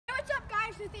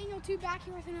YouTube back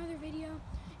here with another video,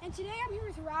 and today I'm here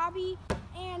with Robbie,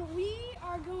 and we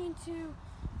are going to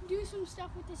do some stuff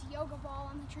with this yoga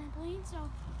ball on the trampoline, so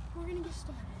we're gonna get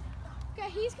started. Okay,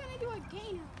 he's gonna do a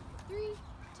gainer. 3,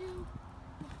 2,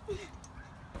 1.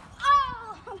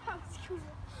 Oh, that was cool.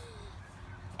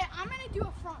 Yeah, I'm gonna do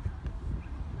a front.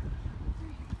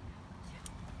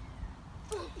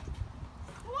 3, 2.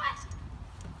 What?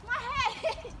 My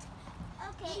head!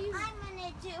 Okay, I'm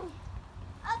gonna do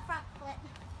a front flip.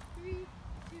 3,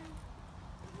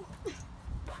 2.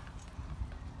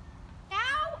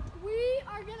 Now we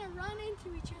are gonna run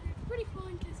into each other. It's pretty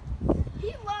fun because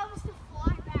he loves to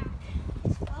fly back.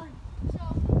 It's fun. So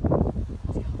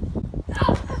let's go.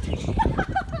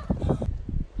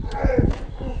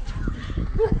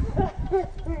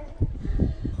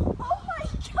 Oh my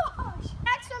gosh!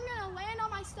 Next, I'm gonna land on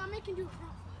my stomach and do a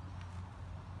front flip.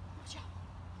 Watch out.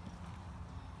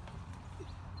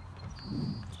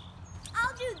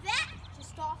 I'll do that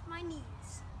just off my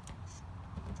knees.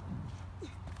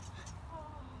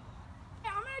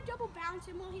 Yeah, I'm gonna double bounce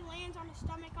him while he lands on his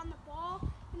stomach on the ball,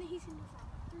 and then he's gonna do front.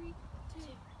 3,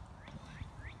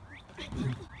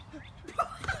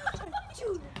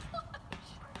 2. Dude,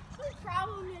 the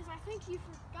problem is I think you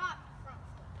forgot front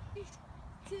flip.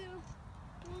 3, 2,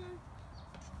 1.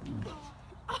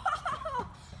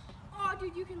 Oh,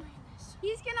 dude, you can land this.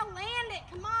 He's gonna land it.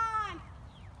 Come on.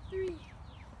 3,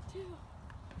 2,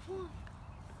 1.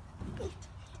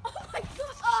 Oh my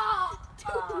gosh. Oh,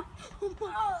 dude. Oh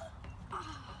my.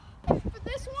 For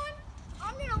this one,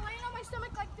 I'm gonna land on my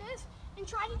stomach like this and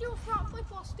try to do a front flip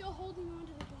while still holding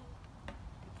onto the ball.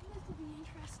 This will be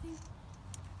interesting.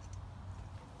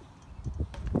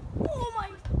 Oh my.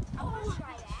 I want to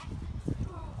try that.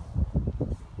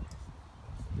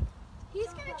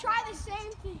 He's gonna try the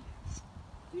same thing.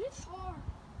 Dude, it's hard.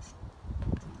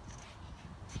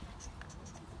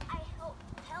 I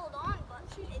held on, but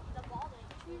the ball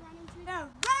didn't. Should we run into We're gonna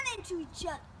run into each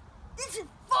other. This is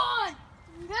fun.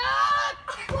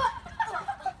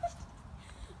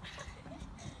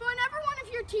 Whenever one of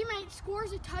your teammates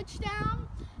scores a touchdown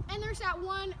and there's that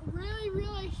one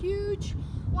really huge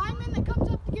lineman that comes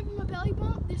up to give him a belly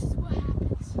bump, this is what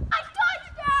happens. I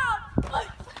touchdown!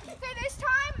 Okay, this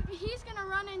time he's gonna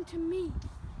run into me.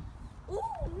 Ooh,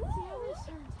 See how this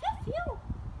turns. good feel.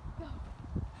 Go.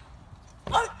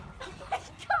 Oh my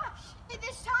gosh! Hey,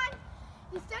 this time,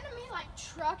 instead of me like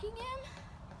trucking him,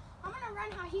 I'm gonna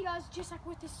run how he does, just like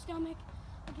with his stomach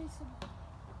against the ball.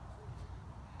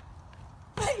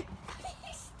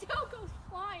 He still goes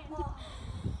flying. Oh.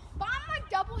 But I'm like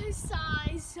double his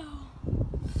size, so.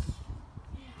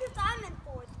 Because I'm in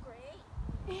 4th grade.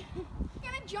 He's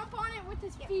gonna jump on it with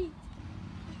his feet.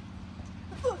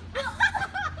 Oh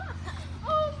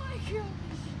my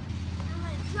goodness. I'm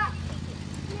gonna drop kick it.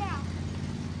 Yeah.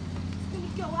 It's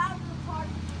gonna go out of the park.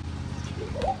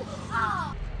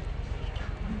 Oh.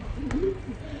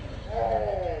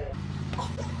 Oh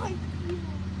my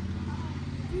goodness.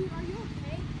 Dude, are you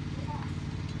okay?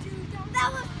 Dude, That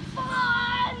was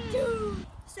fun! Dude!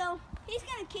 So, he's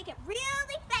gonna kick it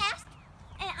really fast,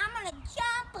 and I'm gonna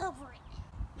jump over it.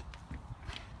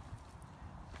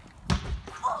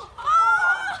 Oh!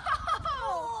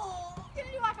 Oh! He's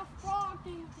gonna do like a frog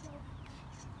thing with it over.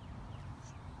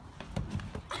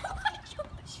 Oh my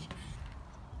gosh!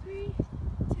 3,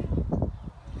 2.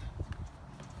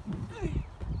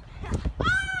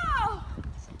 Oh!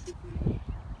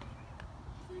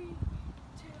 3,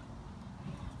 2.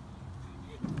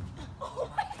 Oh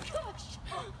my gosh!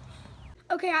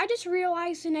 Okay, I just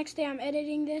realized the next day I'm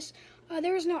editing this,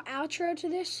 there was no outro to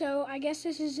this, so I guess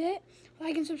this is it.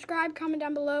 Like and subscribe, comment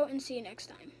down below, and see you next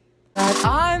time.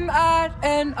 I'm at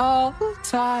an all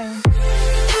time.